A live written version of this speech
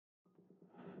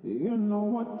You know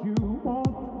what you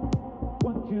want,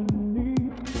 what you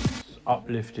need. It's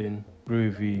uplifting,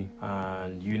 groovy,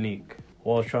 and unique.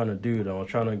 What I was trying to do though, I was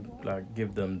trying to like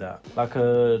give them that like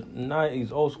a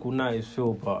 90s, old school 90s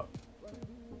feel, but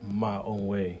my own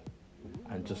way,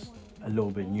 and just a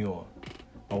little bit newer,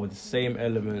 but with the same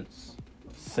elements,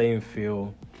 same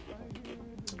feel.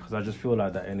 Because I just feel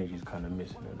like that energy is kind of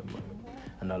missing at the moment,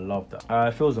 and I love that.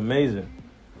 It feels amazing.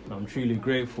 I'm truly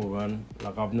grateful, man.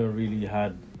 Like I've never really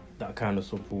had that kind of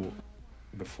support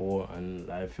before, and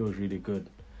like, it feels really good.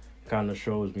 It kind of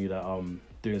shows me that I'm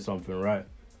doing something right,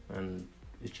 and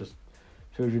it just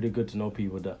feels really good to know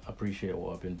people that appreciate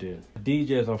what I've been doing.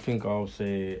 DJs, I think I'll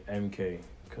say MK,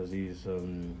 because he's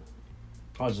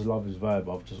I just love his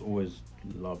vibe. I've just always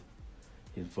loved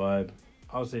his vibe.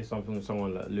 I'll say something with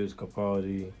someone like Lewis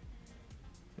Capaldi,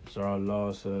 Sarah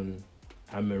Larson,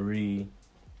 Anne-Marie.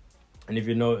 And if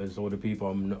you notice, all the people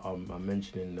I'm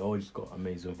mentioning, they all just got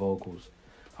amazing vocals.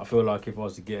 I feel like if I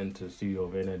was to get into the studio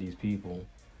with any of these people,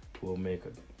 we'll make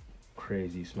a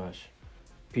crazy smash.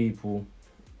 People,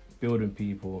 building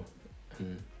people,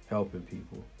 and helping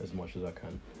people as much as I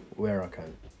can, where I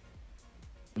can.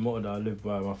 The motto that I live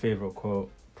by, my favourite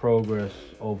quote, progress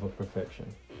over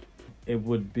perfection. It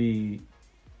would be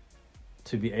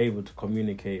to be able to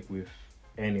communicate with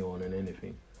anyone and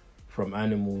anything, from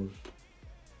animals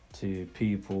to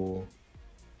people,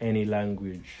 any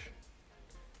language.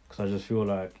 Because I just feel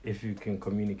like if you can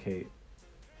communicate,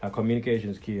 like communication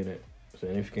is key in it. So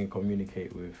if you can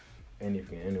communicate with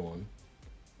anything, anyone,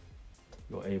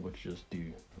 you're able to just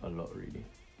do a lot, really.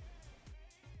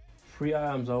 3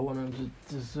 items I want on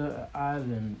the desert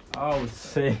island, I would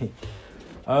say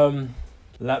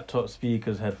laptop,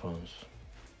 speakers, headphones.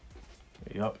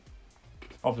 Yup.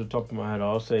 Off the top of my head,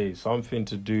 I'll say something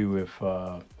to do with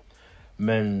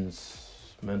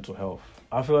men's mental health.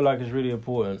 I feel like it's really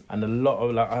important, and a lot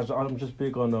of like I'm just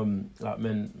big on like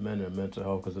men and mental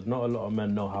health, because not a lot of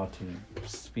men know how to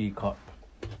speak up,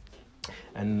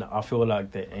 and I feel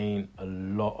like there ain't a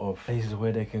lot of places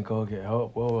where they can go get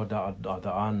help. Well, that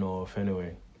I know of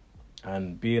anyway.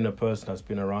 And being a person that's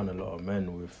been around a lot of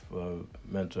men with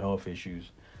mental health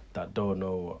issues that don't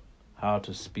know how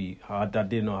to speak, that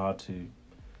didn't know how to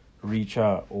reach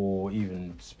out or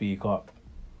even speak up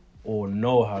or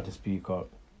know how to speak up,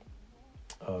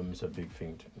 it's a big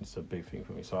thing. It's a big thing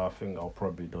for me. So I think I'll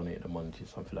probably donate the money to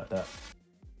something like that.